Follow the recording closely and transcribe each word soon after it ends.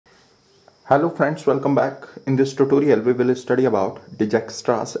Hello friends, welcome back. In this tutorial we will study about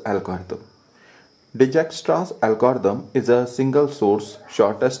Dijkstra'S algorithm. Dijkstra'S algorithm is a single source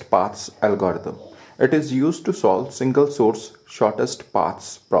shortest paths algorithm. It is used to solve single source shortest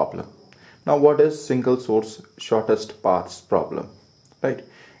paths problem. Now what is single source shortest paths problem? Right?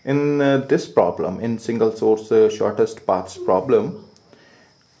 In this problem, in single source shortest paths problem,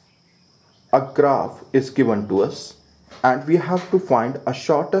 a graph is given to us and we have to find a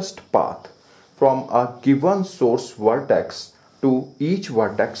shortest path from a given source vertex to each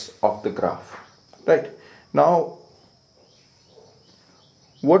vertex of the graph. Right? Now,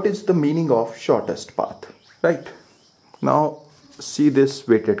 what is the meaning of shortest path? Right? Now, see this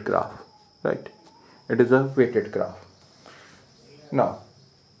weighted graph. Right? It is a weighted graph. Now,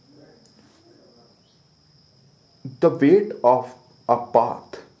 the weight of a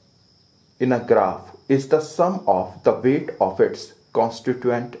path in a graph is the sum of the weight of its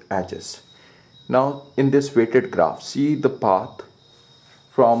constituent edges. Now in this weighted graph, see the path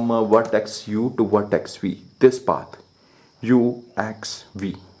from vertex u to vertex v, this path u x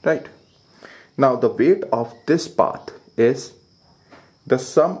v, right? Now the weight of this path is the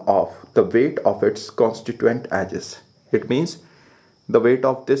sum of the weight of its constituent edges. It means the weight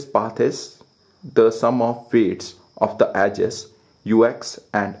of this path is the sum of weights of the edges ux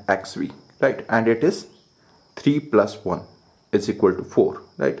and xv. Right, and it is 3 plus 1 is equal to 4,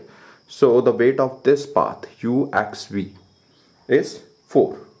 right? So the weight of this path uxv is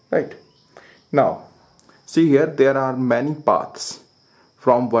 4, right? Now see here, there are many paths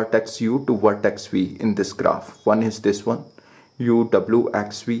from vertex u to vertex v in this graph. One is this one,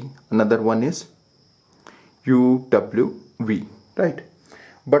 uwxv, another one is uwv, right?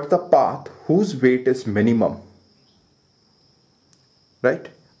 But the path whose weight is minimum, right,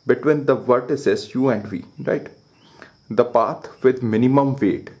 between the vertices u and v, right? The path with minimum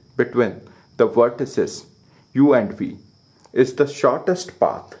weight between the vertices u and v is the shortest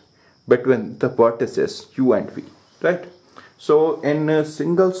path between the vertices u and v, right? So in a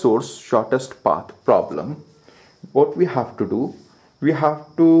single source shortest path problem, what we have to do, we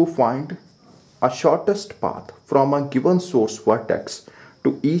have to find a shortest path from a given source vertex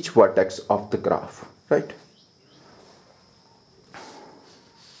to each vertex of the graph, right?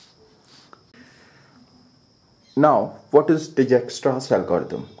 Now, what is Dijkstra'S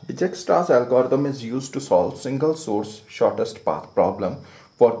algorithm? Dijkstra'S algorithm is used to solve single source shortest path problem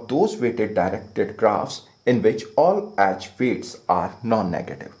for those weighted directed graphs in which all edge weights are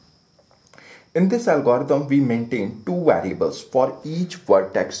non-negative. In this algorithm, we maintain two variables for each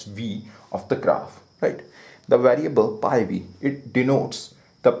vertex v of the graph, right? The variable pi v, it denotes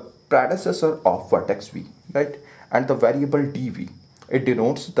the predecessor of vertex v, right? And the variable dv, it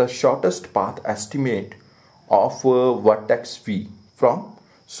denotes the shortest path estimate of vertex v from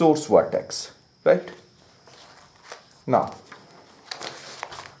source vertex, right? Now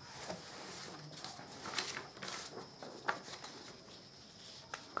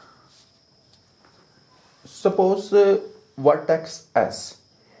suppose vertex s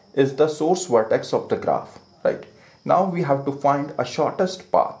is the source vertex of the graph, right? Now we have to find a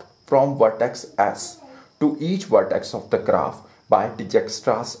shortest path from vertex s to each vertex of the graph by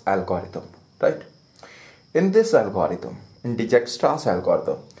Dijkstra'S algorithm, right? In this algorithm, in Dijkstra'S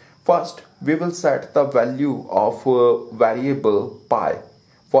algorithm, first we will set the value of variable pi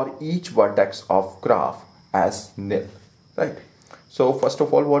for each vertex of graph as nil, right? So first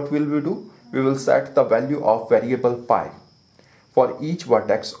of all, what will we do? We will set the value of variable pi for each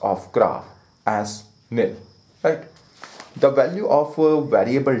vertex of graph as nil, right? The value of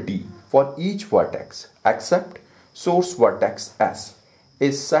variable d for each vertex except source vertex s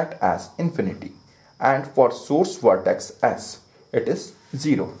is set as infinity. And for source vertex s, it is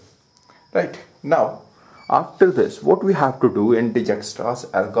 0, right? Now, after this, what we have to do in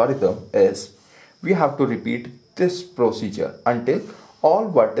Dijkstra'S algorithm is we have to repeat this procedure until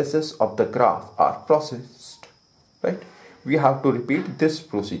all vertices of the graph are processed, right? We have to repeat this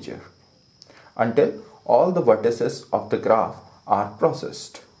procedure until all the vertices of the graph are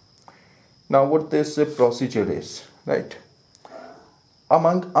processed. Now, what this procedure is, right?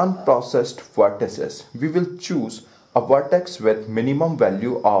 Among unprocessed vertices, we will choose a vertex with minimum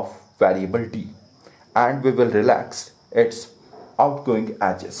value of variable d and we will relax its outgoing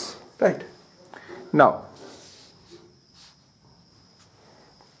edges, right? Now,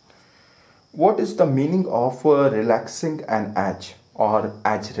 what is the meaning of relaxing an edge or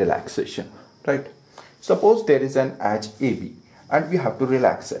edge relaxation, right? Suppose there is an edge AB and we have to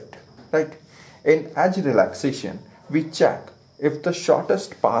relax it, right? In edge relaxation, we check if the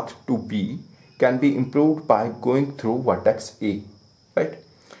shortest path to B can be improved by going through vertex A, right?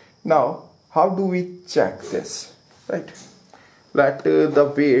 Now, how do we check this, right? That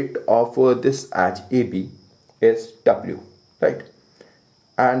the weight of this edge AB is W, right?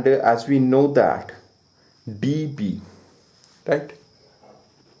 And as we know that dB, right?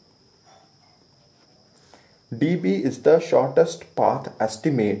 dB is the shortest path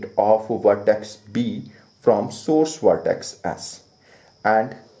estimate of vertex B from source vertex S,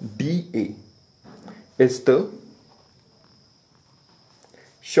 and dA is the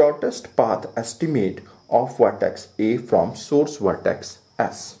shortest path estimate of vertex A from source vertex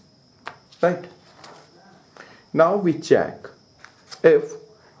S, right? Now we check if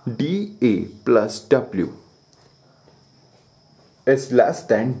dA plus W is less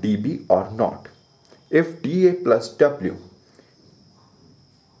than dB or not. If dA plus W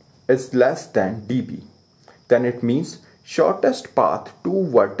is less than dB, then it means shortest path to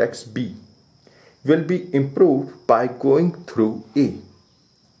vertex B will be improved by going through A,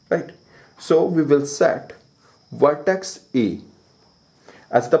 right? So we will set vertex A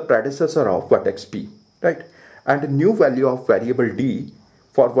as the predecessor of vertex B, right? And the new value of variable D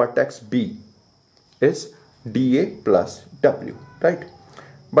for vertex B is dA plus W, right?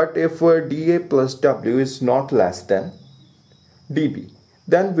 But if dA plus W is not less than dB,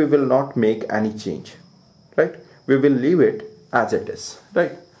 then we will not make any change, right? We will leave it as it is,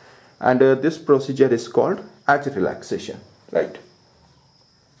 right? And this procedure is called edge relaxation, right?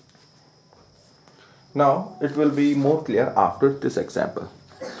 Now it will be more clear after this example.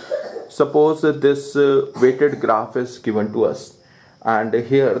 Suppose this weighted graph is given to us, and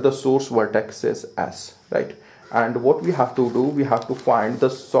here the source vertex is S, right? And what we have to do, we have to find the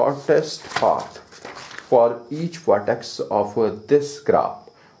shortest path for each vertex of this graph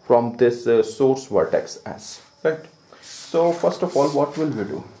from this source vertex S, right? So first of all, what will we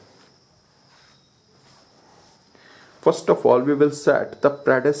do? First of all, we will set the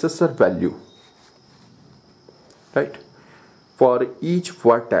predecessor value, right, for each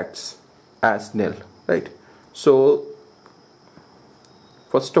vertex as nil, right? So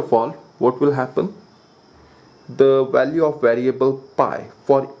first of all, what will happen? The value of variable pi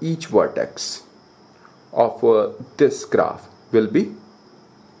for each vertex of this graph will be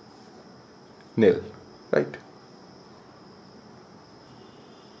nil, right?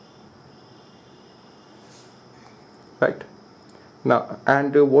 Right. Now,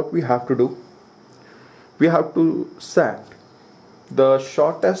 and what we have to do? We have to set the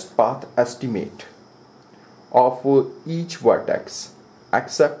shortest path estimate of each vertex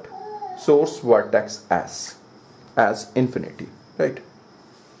except source vertex S as infinity, right?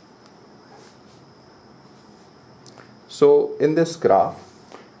 So in this graph,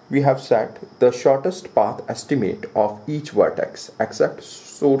 we have set the shortest path estimate of each vertex except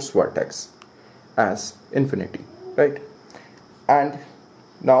source vertex as infinity, right? And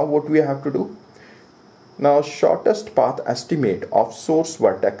now what we have to do? Now shortest path estimate of source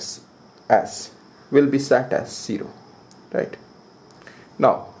vertex S will be set as 0, right?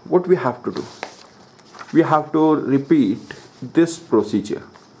 Now what we have to do? We have to repeat this procedure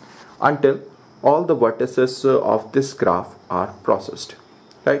until all the vertices of this graph are processed,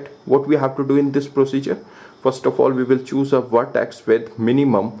 right? What we have to do in this procedure? First of all, we will choose a vertex with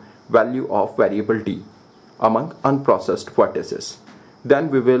minimum value of variable D among unprocessed vertices. Then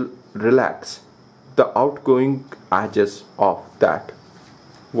we will relax the outgoing edges of that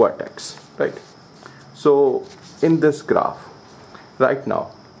vertex, right? So in this graph right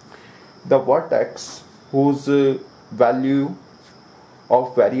now, the vertex whose value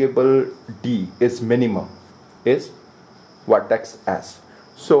of variable D is minimum is vertex S.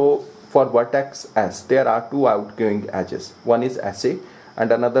 So for vertex S, there are two outgoing edges. One is SA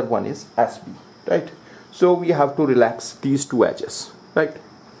and another one is SB, right? So we have to relax these two edges, right?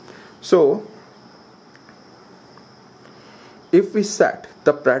 So if we set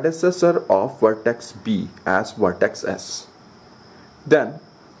the predecessor of vertex B as vertex S, then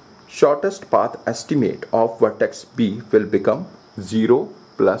shortest path estimate of vertex B will become 0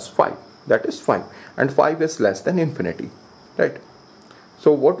 plus 5, that is 5, and 5 is less than infinity, right?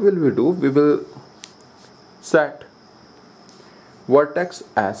 So what will we do? We will set vertex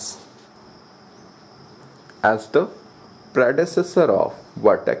S as the predecessor of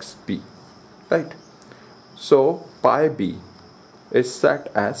vertex B, right? So pi B is set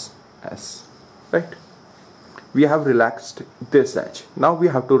as S, right? We have relaxed this edge. Now we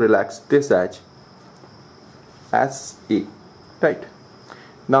have to relax this edge as A, right?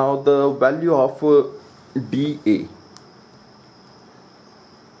 Now the value of dA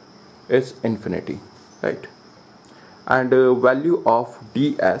is infinity, right? And value of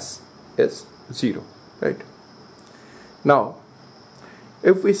ds is 0, right? Now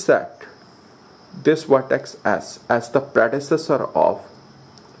if we set this vertex S as the predecessor of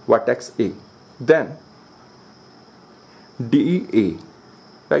vertex A, then dA,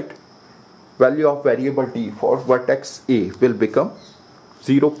 right, value of variable d for vertex A will become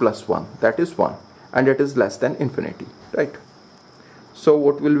 0 plus 1, that is 1, and it is less than infinity, right? So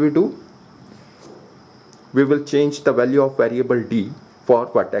what will we do? We will change the value of variable d for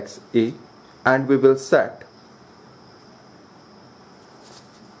vertex A, and we will set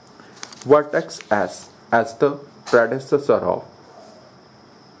vertex S as the predecessor of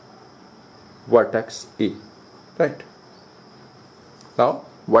vertex A, right? Now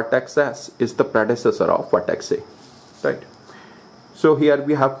vertex S is the predecessor of vertex A, right? So here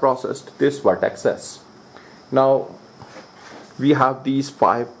we have processed this vertex S. Now we have these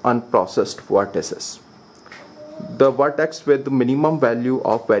 5 unprocessed vertices. The vertex with the minimum value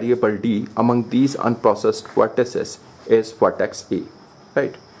of variable d among these unprocessed vertices is vertex A,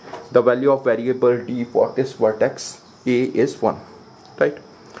 right? The value of variable d for this vertex A is 1, right?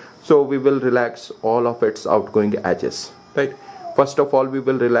 So we will relax all of its outgoing edges, right? First of all, we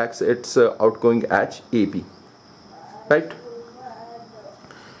will relax its outgoing edge AB, right?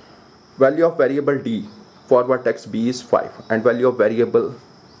 Value of variable d for vertex B is 5, and value of variable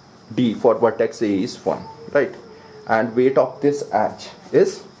d for vertex A is 1, right? And weight of this edge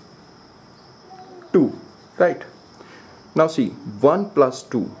is 2, right? Now see, 1 plus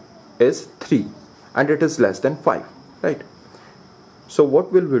 2 is 3, and it is less than 5, right? So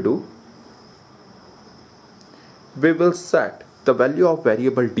what will we do? We will set the value of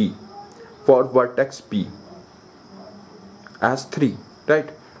variable d for vertex B as 3,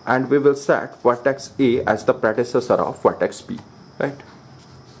 right? And we will set vertex A as the predecessor of vertex B, right?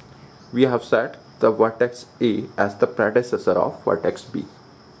 We have set the vertex A as the predecessor of vertex B.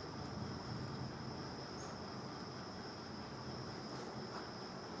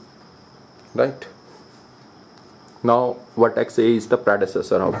 Right? Now vertex A is the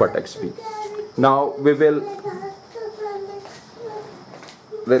predecessor of vertex B. Now we will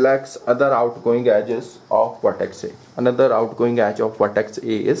relax other outgoing edges of vertex A. Another outgoing edge of vertex A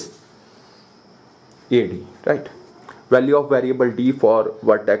is AD, right? Value of variable d for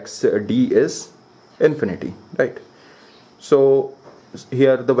vertex D is infinity, right? So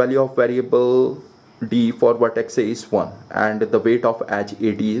here the value of variable d for vertex A is 1, and the weight of edge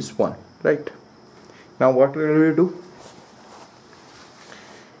AD is 1, right? Now what will we do?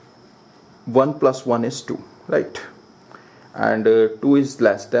 1 plus 1 is 2, right? And 2 is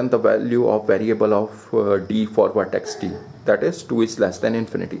less than the value of variable of d for vertex D, that is 2 is less than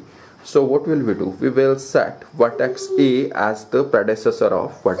infinity. So what will we do? We will set vertex A as the predecessor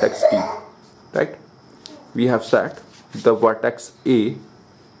of vertex D, right? We have set the vertex A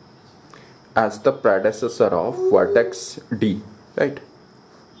as the predecessor of vertex D, right?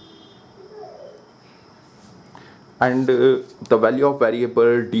 And the value of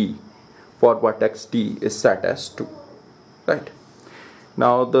variable d for vertex D is set as 2, right?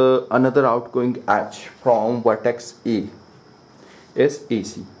 Now the another outgoing edge from vertex A is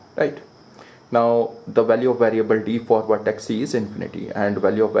AC, right? Now the value of variable d for vertex C is infinity, and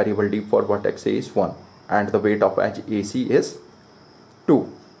value of variable d for vertex A is 1, and the weight of edge AC is 2,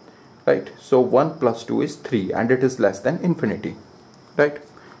 right? So 1 plus 2 is 3, and it is less than infinity, right?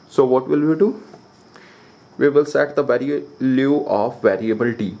 So what will we do? We will set the value of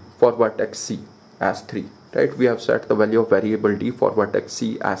variable d for vertex C as 3, right? We have set the value of variable d for vertex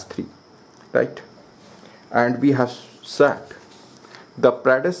C as 3, right? And we have set the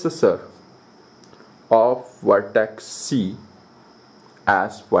predecessor of vertex C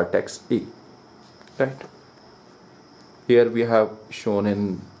as vertex A, right? Here we have shown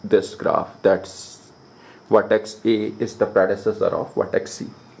in this graph that vertex A is the predecessor of vertex C,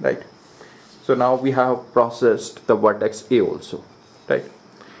 right? So now we have processed the vertex A also, right?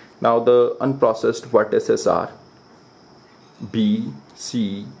 Now the unprocessed vertices are B,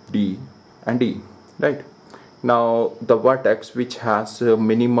 C, D and E, right? Now the vertex which has a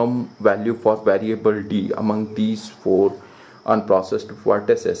minimum value for variable d among these 4 unprocessed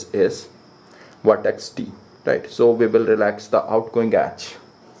vertices is vertex D, right? So we will relax the outgoing edge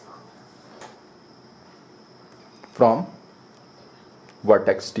from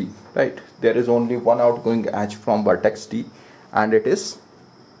vertex D, right? There is only one outgoing edge from vertex D, and it is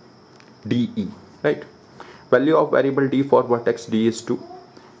DE, right? Value of variable d for vertex D is 2.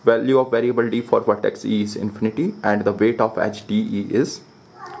 Value of variable d for vertex E is infinity, and the weight of edge DE is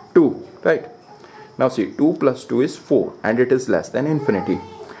 2, right? Now see, 2 plus 2 is 4, and it is less than infinity.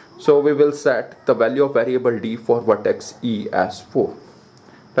 So we will set the value of variable d for vertex E as 4,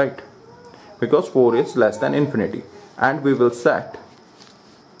 right? Because 4 is less than infinity. And we will set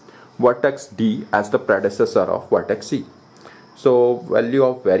vertex D as the predecessor of vertex E. So value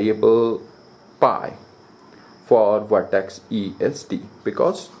of variable pi for vertex E is D,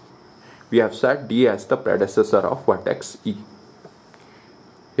 because we have set D as the predecessor of vertex E.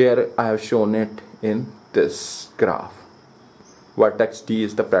 Here I have shown it in this graph. Vertex D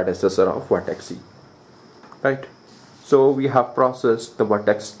is the predecessor of vertex E, right? So we have processed the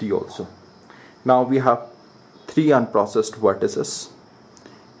vertex D also. Now we have three unprocessed vertices,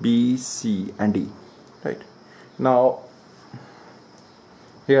 B, C and E, right? Now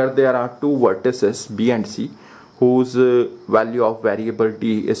here there are two vertices, B and C, whose value of variable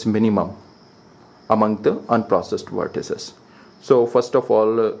D is minimum among the unprocessed vertices. So first of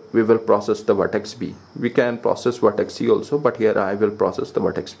all, we will process the vertex B. We can process vertex C also, but here I will process the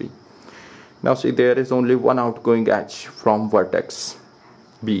vertex B. Now see, there is only one outgoing edge from vertex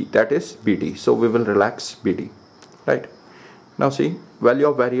B, that is BD. So we will relax BD, right? Now see, value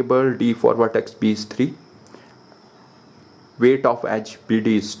of variable D for vertex B is 3. Weight of edge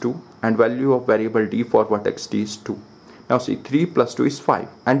BD is 2. And value of variable D for vertex D is 2. Now see, 3 plus 2 is 5.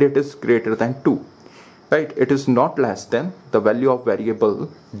 And it is greater than 2. Right, it is not less than the value of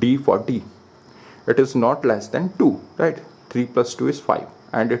variable D for D. It is not less than 2, right? 3 plus 2 is 5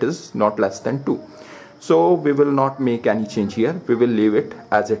 and it is not less than 2. So we will not make any change here. We will leave it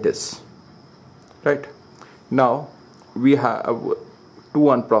as it is, right? Now we have two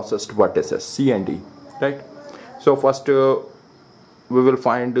unprocessed vertices, C and D, right? So first we will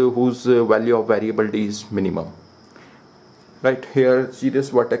find whose value of variable D is minimum, right? Here see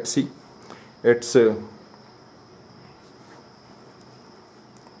this vertex C, its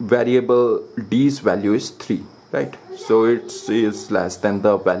variable D's value is 3, right? So it is less than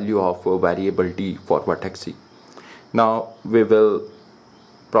the value of variable D for vertex C. Now we will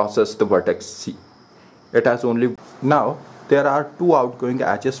process the vertex C. It has only, now there are two outgoing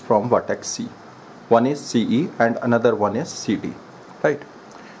edges from vertex C. One is CE and another one is CD, right?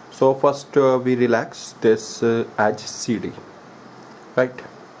 So first we relax this edge CD, right?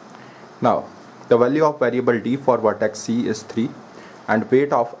 Now the value of variable D for vertex C is 3. And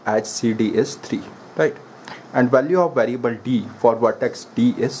weight of edge CD is 3, right? And value of variable D for vertex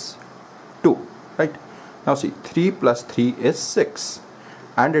D is 2, right? Now see, 3 plus 3 is 6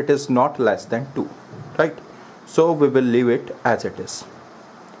 and it is not less than 2, right? So we will leave it as it is,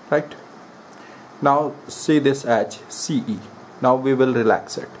 right? Now see this edge CE. Now we will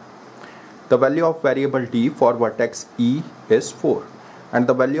relax it. The value of variable D for vertex E is 4 and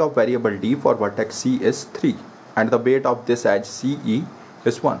the value of variable D for vertex C is 3. And the weight of this edge CE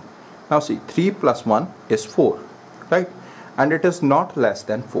is 1. Now see, 3 plus 1 is 4, right? And it is not less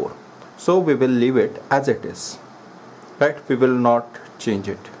than 4. So we will leave it as it is, right? We will not change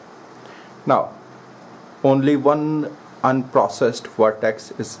it. Now only one unprocessed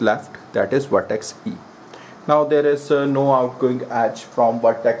vertex is left, that is vertex E. Now there is no outgoing edge from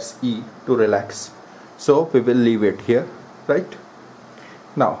vertex E to relax. So we will leave it here, right?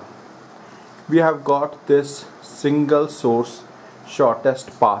 Now we have got this single source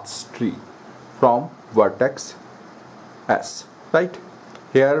shortest paths tree from vertex S, right?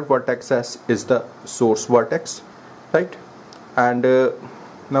 Here vertex S is the source vertex, right? And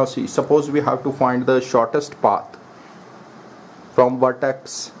now see, suppose we have to find the shortest path from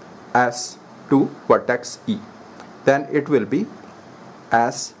vertex S to vertex E, then it will be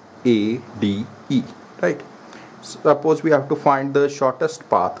S A D E, right? Suppose we have to find the shortest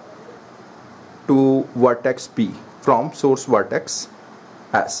path to vertex B from source vertex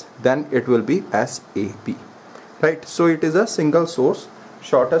S, then it will be SAB, right? So it is a single source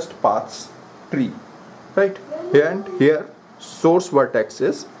shortest paths tree, right? And here source vertex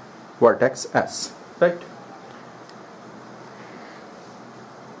is vertex S, right?